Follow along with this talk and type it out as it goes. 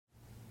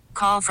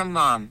Call from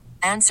mom.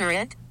 Answer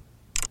it.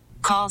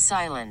 Call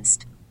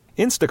silenced.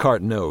 Instacart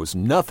knows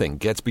nothing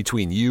gets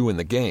between you and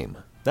the game.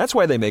 That's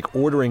why they make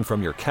ordering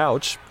from your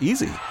couch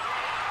easy.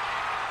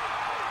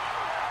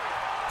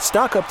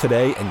 Stock up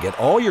today and get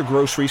all your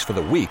groceries for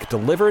the week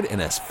delivered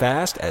in as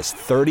fast as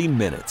 30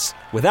 minutes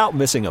without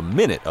missing a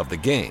minute of the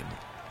game.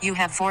 You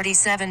have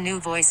 47 new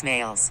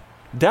voicemails.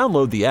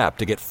 Download the app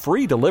to get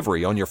free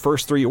delivery on your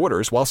first 3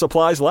 orders while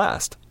supplies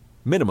last.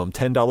 Minimum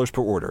 $10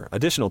 per order.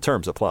 Additional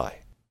terms apply.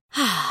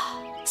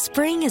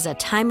 Spring is a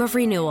time of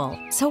renewal,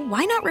 so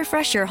why not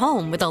refresh your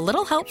home with a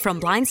little help from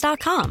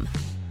Blinds.com?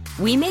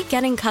 We make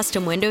getting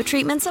custom window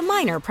treatments a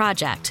minor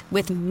project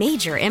with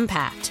major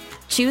impact.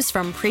 Choose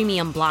from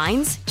premium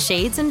blinds,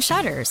 shades, and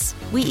shutters.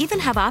 We even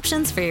have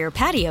options for your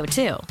patio,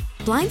 too.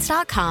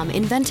 Blinds.com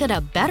invented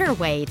a better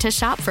way to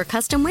shop for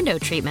custom window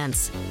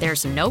treatments.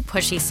 There's no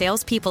pushy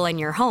salespeople in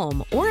your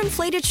home or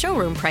inflated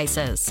showroom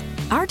prices.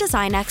 Our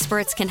design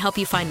experts can help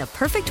you find the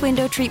perfect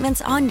window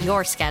treatments on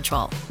your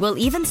schedule. We'll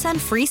even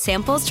send free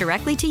samples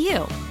directly to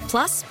you.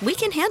 Plus, we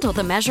can handle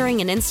the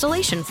measuring and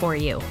installation for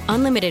you.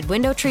 Unlimited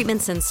window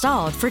treatments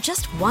installed for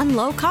just one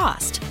low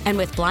cost. And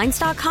with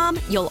Blinds.com,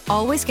 you'll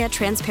always get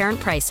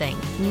transparent pricing.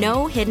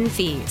 No hidden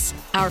fees.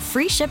 Our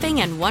free shipping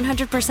and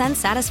 100%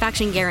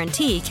 satisfaction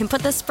guarantee can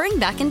put the spring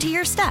back into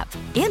your step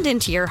and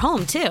into your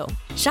home, too.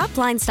 Shop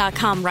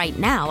Blinds.com right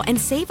now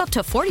and save up to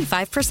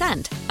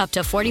 45%. Up to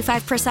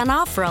 45%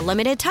 off for a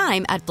limited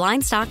time at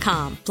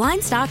Blinds.com.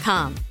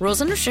 Blinds.com. Rules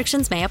and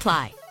restrictions may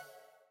apply.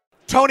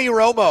 Tony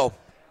Romo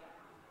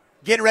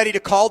getting ready to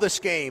call this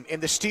game,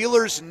 and the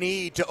Steelers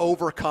need to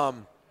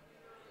overcome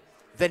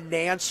the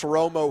Nantz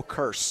Romo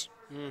curse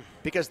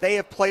because they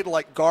have played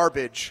like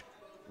garbage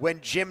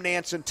when Jim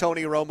Nantz and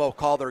Tony Romo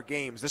call their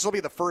games. This will be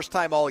the first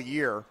time all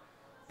year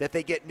that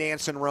they get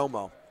Nantz and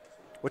Romo,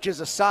 which is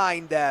a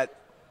sign that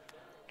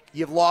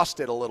you've lost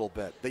it a little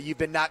bit, that you've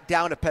been knocked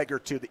down a peg or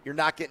two, that you're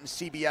not getting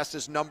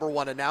CBS's number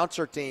one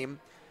announcer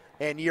team,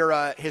 and you're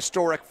a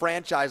historic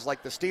franchise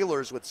like the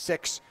Steelers with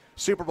 6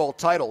 Super Bowl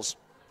titles.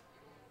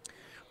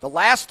 The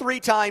last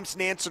 3 times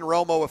Nantz and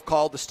Romo have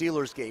called the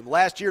Steelers game.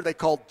 Last year they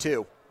called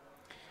 2.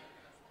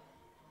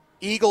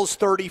 Eagles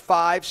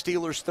 35,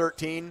 Steelers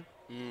 13.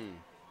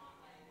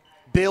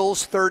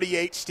 Bills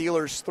 38,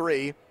 Steelers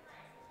 3.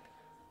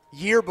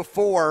 Year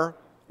before,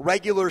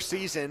 regular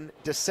season,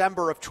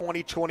 December of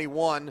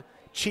 2021,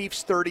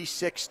 Chiefs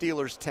 36,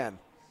 Steelers 10.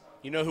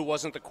 You know who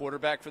wasn't the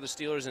quarterback for the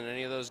Steelers in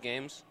any of those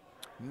games?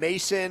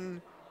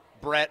 Mason.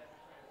 Brett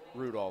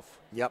Rudolph.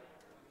 Yep.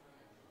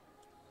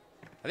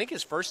 I think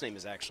his first name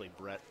is actually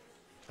Brett.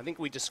 I think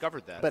we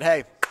discovered that. But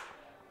hey,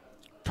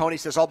 Tony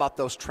says all about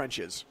those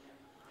trenches.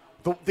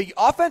 The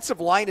offensive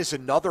line is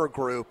another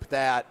group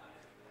that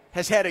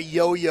has had a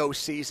yo-yo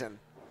season.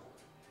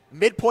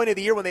 Midpoint of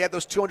the year when they had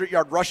those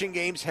 200-yard rushing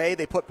games, hey,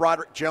 they put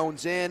Broderick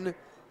Jones in.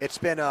 It's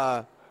been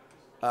a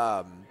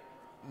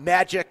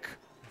magic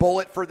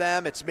bullet for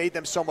them. It's made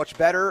them so much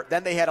better.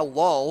 Then they had a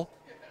lull,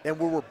 and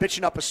we were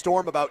bitching up a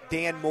storm about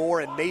Dan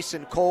Moore and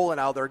Mason Cole and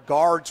how their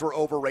guards were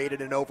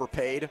overrated and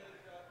overpaid.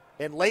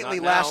 And lately,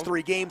 last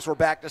 3 games, we're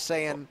back to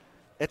saying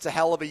it's a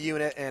hell of a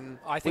unit, and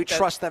we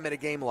trust them in a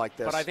game like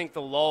this. But I think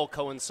the lull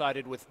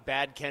coincided with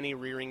Bad Kenny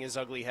rearing his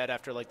ugly head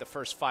after like the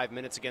first 5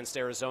 minutes against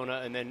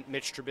Arizona, and then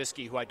Mitch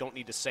Trubisky, who I don't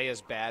need to say is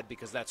bad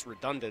because that's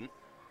redundant.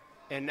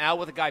 And now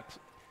with a guy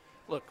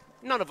 – look,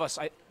 none of us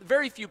 –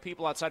 very few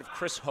people outside of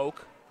Chris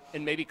Hoke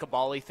and maybe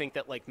Kabali think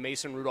that like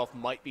Mason Rudolph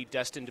might be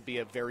destined to be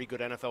a very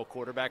good NFL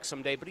quarterback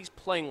someday, but he's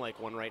playing like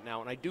one right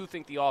now. And I do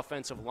think the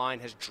offensive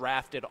line has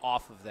drafted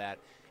off of that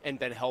and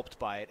been helped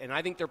by it. And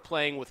I think they're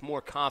playing with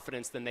more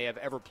confidence than they have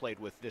ever played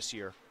with this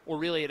year, or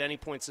really at any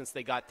point since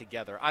they got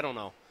together. I don't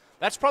know.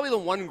 That's probably the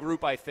one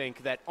group I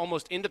think that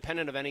almost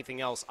independent of anything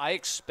else, I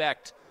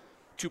expect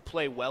to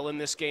play well in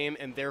this game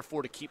and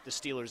therefore to keep the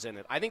Steelers in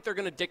it. I think they're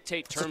going to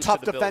dictate terms to the Bills.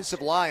 It's a tough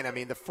defensive line. I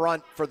mean, the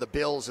front for the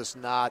Bills is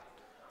not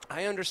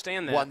I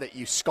understand that. one that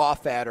you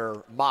scoff at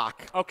or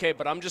mock. Okay,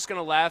 but I'm just going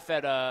to laugh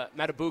at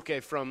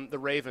Matabuke from the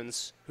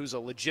Ravens, who's a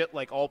legit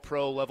like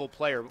all-pro level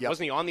player. Yep.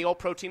 Wasn't he on the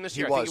all-pro team this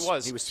year? I think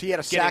he was. He had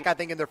a sack, I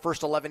think, in their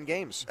first 11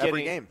 games,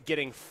 every game.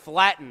 Getting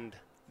flattened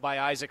by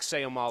Isaac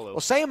Seumalo. Well,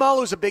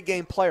 Seumalo's a big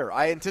game player.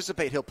 I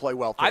anticipate he'll play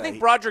well today. I think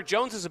Broderick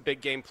Jones is a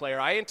big game player.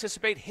 I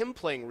anticipate him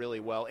playing really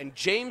well. And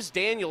James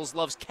Daniels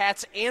loves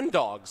cats and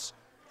dogs,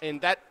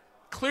 and that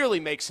clearly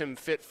makes him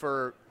fit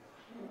for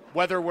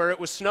weather where it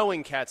was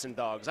snowing cats and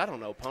dogs. I don't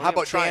know, Pony. How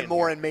about Dan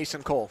Moore and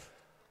Mason Cole?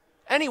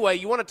 Anyway,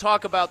 you want to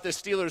talk about the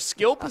Steelers'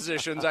 skill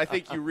positions, I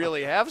think you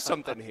really have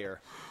something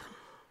here.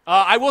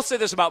 I will say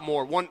this about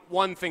Moore.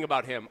 One thing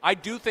about him. I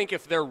do think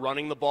if they're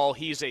running the ball,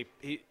 he's a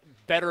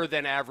better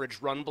than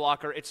average run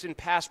blocker. It's in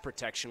pass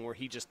protection where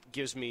he just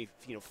gives me,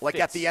 fits. Like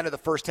at the end of the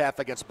first half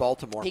against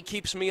Baltimore. He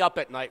keeps me up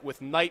at night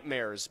with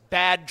nightmares,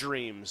 bad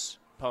dreams,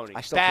 Pony.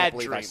 I still bad can't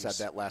believe dreams. I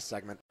said that last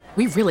segment.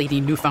 We really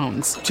need new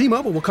phones.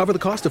 T-Mobile will cover the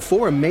cost of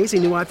 4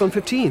 amazing new iPhone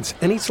 15s,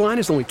 and each line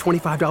is only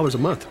 $25 a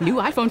month. New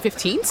iPhone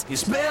 15s?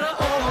 It's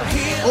better over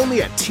here.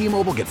 Only at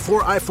T-Mobile, get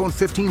 4 iPhone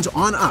 15s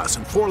on us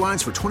and 4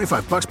 lines for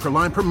 $25 per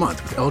line per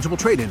month with eligible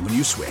trade-in when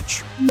you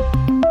switch.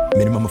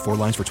 Minimum of 4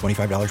 lines for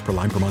 $25 per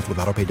line per month with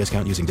autopay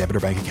discount using debit or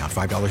bank account.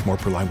 $5 more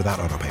per line without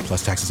autopay,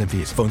 plus taxes and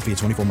fees. Phone fee at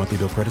 24 monthly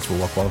bill credits for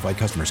well-qualified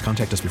customers.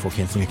 Contact us before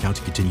canceling account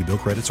to continue bill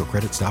credits or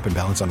credit stop and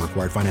balance on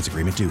required finance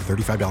agreement due.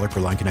 $35 per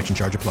line connection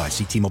charge applies.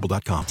 See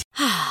T-Mobile.com.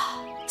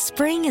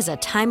 Spring is a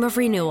time of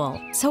renewal,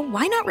 so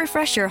why not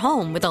refresh your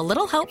home with a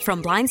little help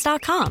from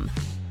Blinds.com?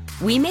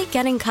 We make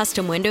getting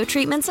custom window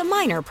treatments a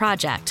minor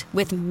project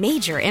with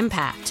major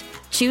impact.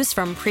 Choose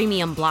from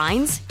premium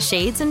blinds,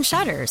 shades, and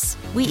shutters.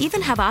 We even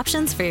have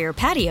options for your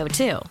patio,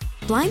 too.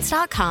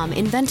 Blinds.com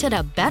invented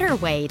a better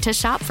way to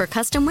shop for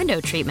custom window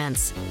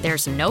treatments.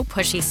 There's no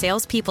pushy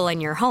salespeople in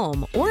your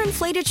home or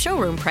inflated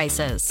showroom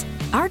prices.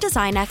 Our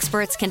design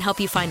experts can help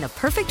you find the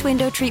perfect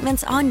window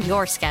treatments on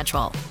your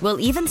schedule. We'll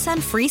even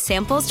send free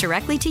samples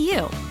directly to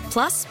you.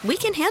 Plus, we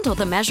can handle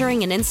the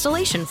measuring and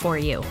installation for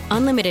you.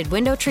 Unlimited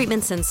window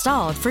treatments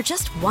installed for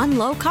just one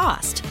low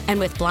cost. And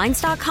with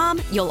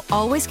Blinds.com, you'll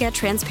always get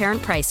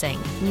transparent pricing.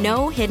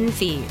 No hidden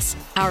fees.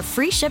 Our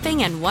free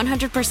shipping and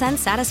 100%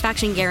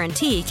 satisfaction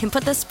guarantee can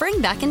put the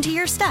spring back into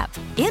your step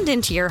and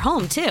into your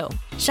home, too.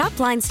 Shop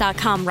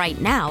Blinds.com right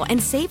now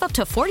and save up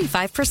to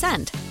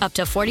 45%. Up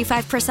to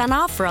 45%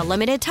 off for a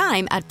limited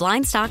time at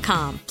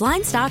Blinds.com.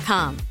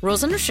 Blinds.com.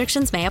 Rules and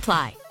restrictions may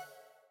apply.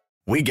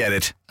 We get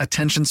it.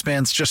 Attention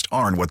spans just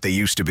aren't what they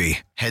used to be.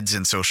 Heads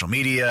in social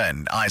media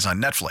and eyes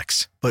on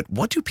Netflix. But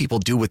what do people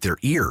do with their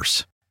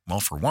ears? Well,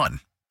 for one,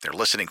 they're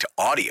listening to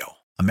audio.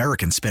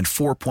 Americans spend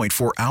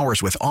 4.4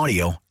 hours with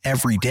audio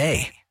every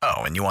day. Oh,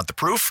 and you want the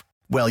proof?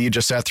 Well, you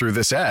just sat through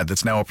this ad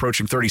that's now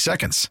approaching 30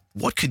 seconds.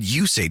 What could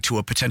you say to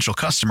a potential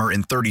customer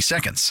in 30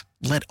 seconds?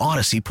 Let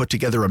Odyssey put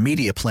together a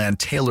media plan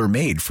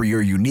tailor-made for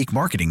your unique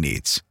marketing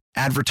needs.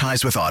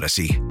 Advertise with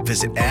Odyssey.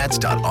 Visit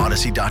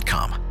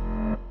ads.odyssey.com.